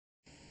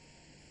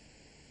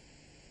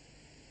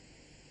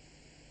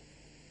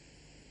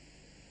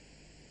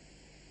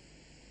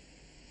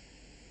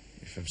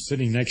if I'm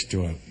sitting next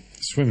to a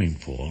swimming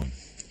pool,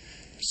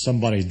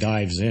 somebody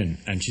dives in,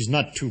 and she's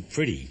not too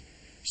pretty,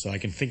 so I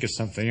can think of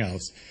something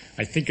else.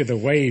 I think of the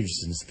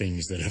waves and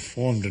things that are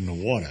formed in the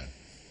water.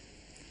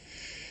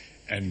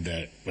 And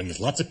when there's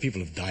lots of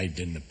people have dived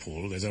in the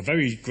pool, there's a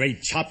very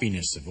great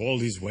choppiness of all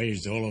these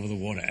waves all over the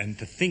water. And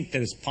to think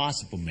that it's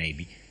possible,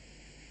 maybe,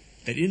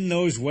 that in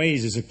those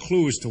waves is a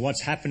clue as to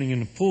what's happening in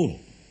the pool.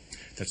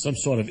 That some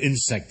sort of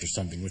insect or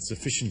something with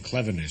sufficient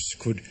cleverness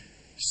could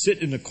sit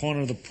in the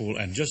corner of the pool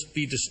and just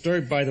be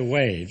disturbed by the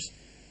waves,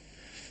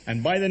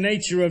 and by the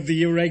nature of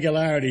the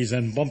irregularities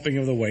and bumping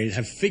of the waves,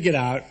 have figured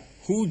out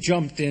who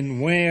jumped in,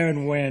 where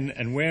and when,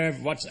 and where,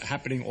 what's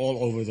happening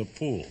all over the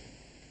pool.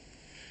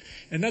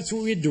 And that's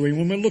what we're doing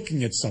when we're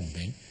looking at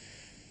something.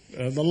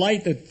 The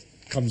light that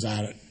comes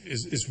out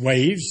is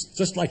waves,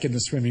 just like in the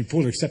swimming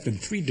pool, except in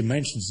 3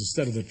 dimensions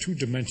instead of the 2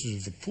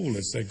 dimensions of the pool.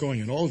 They're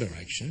going in all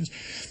directions.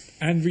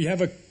 And we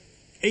have an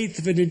 1/8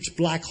 of an inch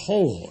black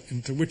hole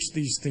into which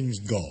these things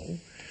go,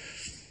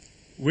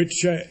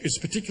 which is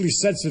particularly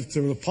sensitive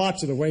to the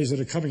parts of the waves that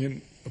are coming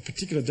in a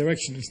particular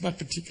direction. It's not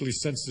particularly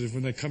sensitive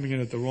when they're coming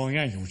in at the wrong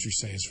angle, which we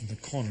say is from the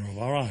corner of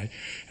our eye.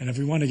 And if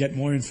we want to get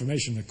more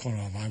information in the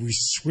corner of our eye, we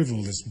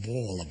swivel this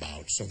ball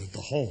about so that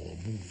the hole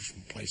moves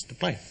from place to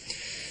place.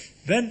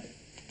 Then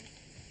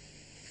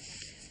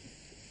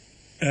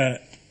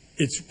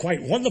it's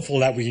quite wonderful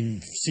that we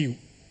can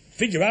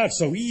figure out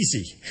so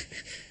easy.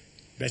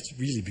 That's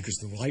really because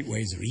the light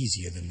waves are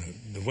easier than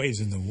the waves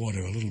in the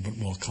water are a little bit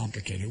more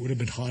complicated. It would have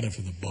been harder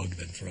for the bug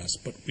than for us,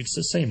 but it's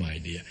the same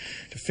idea,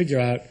 to figure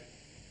out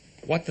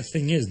what the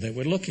thing is that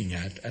we're looking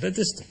at a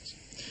distance.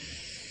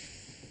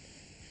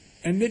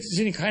 And it's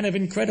kind of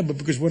incredible,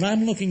 because when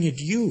I'm looking at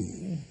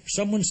you,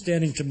 someone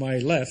standing to my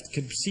left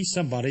can see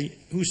somebody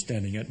who's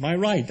standing at my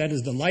right. That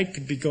is, the light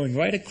could be going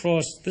right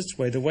across this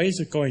way, the waves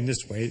are going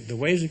this way, the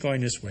waves are going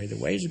this way, the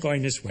waves are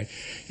going this way.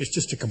 It's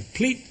just a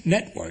complete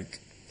network.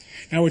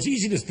 Now, it's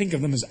easy to think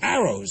of them as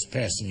arrows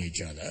passing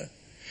each other,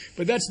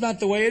 but that's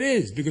not the way it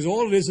is, because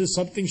all it is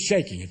something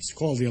shaking. It's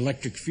called the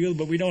electric field,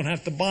 but we don't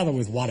have to bother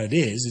with what it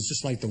is. It's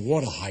just like the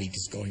water height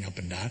is going up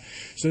and down.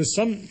 So there's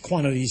some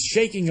quantities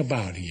shaking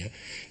about here,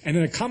 and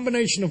in a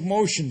combination of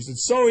motions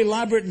that's so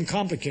elaborate and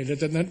complicated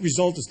that that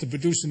result is to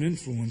produce an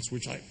influence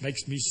which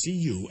makes me see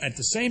you, at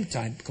the same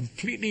time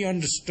completely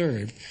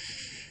undisturbed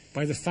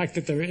by the fact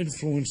that there are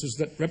influences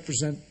that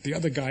represent the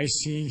other guy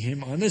seeing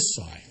him on this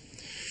side.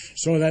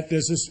 So that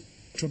there's this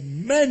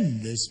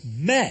tremendous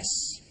mess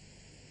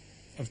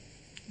of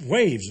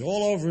waves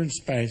all over in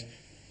space,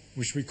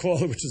 which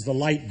is the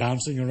light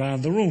bouncing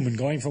around the room and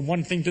going from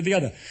one thing to the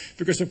other.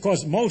 Because, of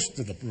course, most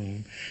of the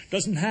room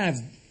doesn't have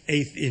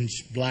 1/8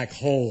 inch black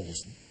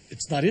holes.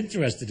 It's not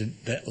interested in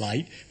that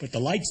light, but the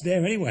light's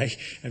there anyway.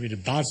 I mean,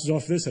 it bounces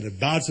off this and it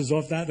bounces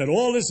off that, and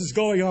all this is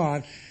going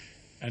on,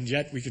 and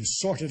yet we can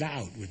sort it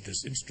out with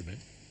this instrument.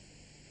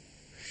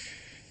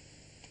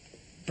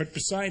 But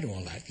beside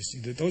all that, you see,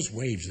 those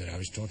waves that I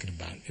was talking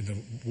about in the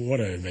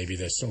water, maybe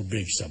they're so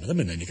big, some of them,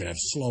 and then you can have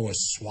slower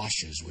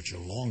swashes, which are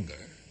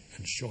longer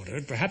and shorter.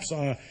 And perhaps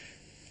our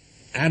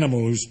animal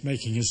who's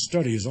making his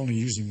study is only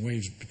using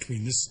waves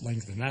between this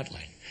length and that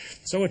length.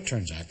 So it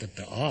turns out that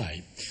the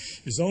eye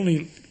is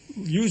only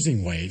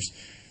using waves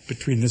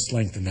between this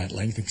length and that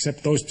length,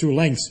 except those 2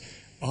 lengths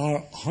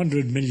are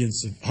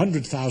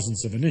 100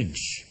 thousandths of an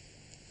inch.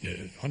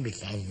 100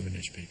 thousandths of an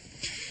inch, people.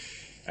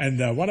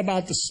 And what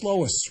about the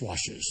slower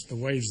swashes, the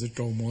waves that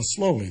go more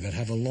slowly, that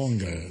have a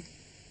longer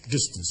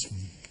distance from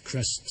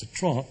crest to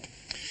trough?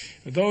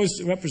 Those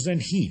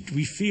represent heat.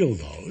 We feel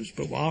those,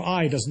 but our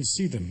eye doesn't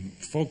see them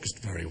focused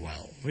very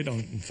well. We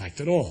don't, in fact,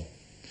 at all.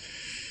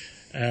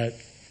 The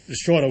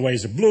shorter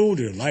waves are blue,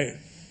 the light,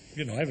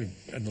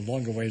 and the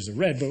longer waves are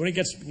red. But when it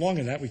gets longer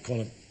than that, we call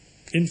it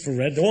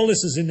infrared. All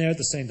this is in there at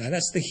the same time.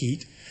 That's the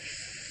heat.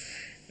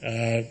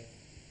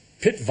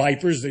 Pit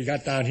vipers they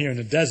got down here in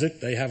the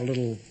desert, they have a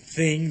little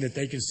thing that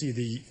they can see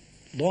the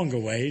longer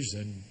waves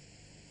and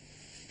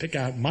pick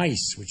out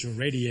mice, which are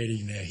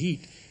radiating their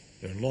heat,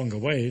 their longer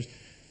waves,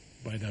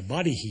 by their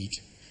body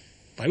heat,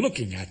 by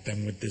looking at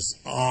them with this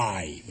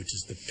eye, which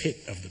is the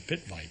pit of the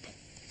pit viper.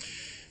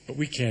 But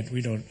we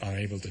are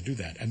able to do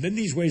that. And then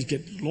these waves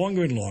get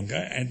longer and longer,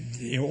 and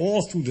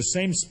all through the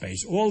same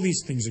space. All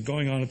these things are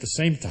going on at the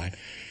same time,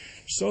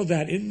 so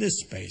that in this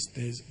space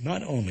there's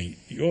not only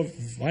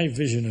my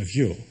vision of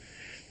you,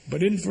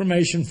 but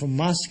information from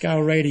Moscow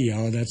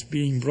radio that's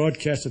being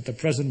broadcast at the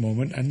present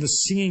moment, and the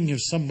singing of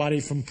somebody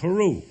from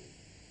Peru.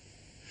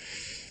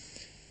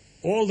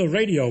 All the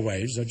radio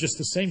waves are just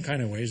the same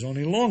kind of waves,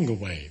 only longer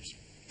waves.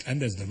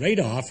 And there's the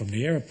radar from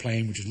the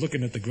airplane, which is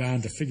looking at the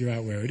ground to figure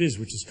out where it is,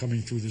 which is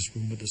coming through this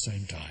room at the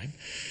same time.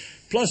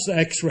 Plus the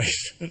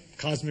X-rays,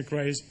 cosmic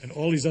rays, and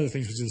all these other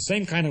things, which are the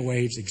same kind of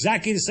waves,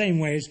 exactly the same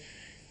waves,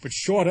 but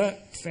shorter,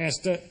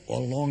 faster, or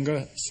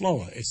longer,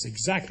 slower. It's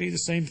exactly the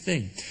same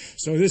thing.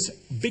 So this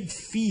big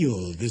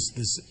field,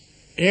 this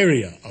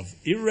area of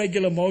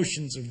irregular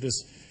motions of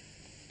this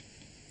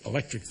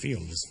electric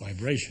field, this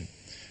vibration,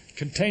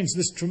 contains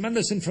this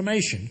tremendous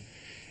information,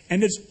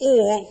 and it's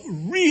all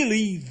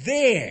really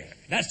there.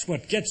 That's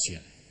what gets you.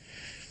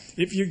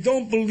 If you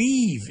don't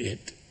believe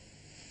it,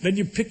 then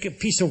you pick a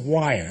piece of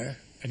wire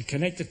and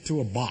connect it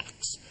to a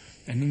box.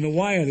 And in the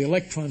wire, the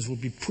electrons will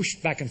be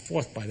pushed back and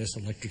forth by this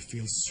electric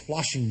field,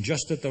 sloshing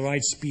just at the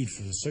right speed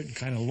for a certain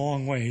kind of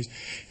long ways.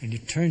 And you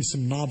turn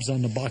some knobs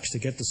on the box to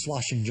get the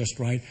sloshing just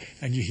right,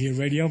 and you hear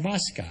Radio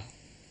Moscow.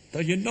 Though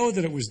you know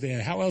that it was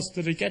there. How else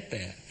did it get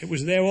there? It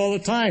was there all the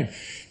time.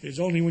 It's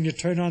only when you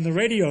turn on the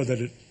radio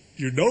that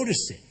you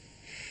notice it.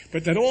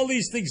 But that all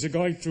these things are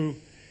going through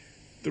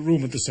the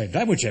room at the same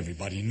time, which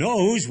everybody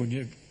knows.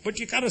 But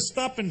you got to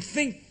stop and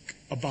think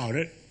about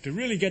it to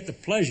really get the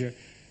pleasure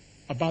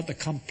about the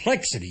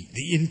complexity,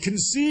 the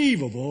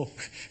inconceivable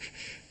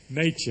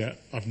nature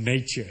of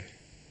nature.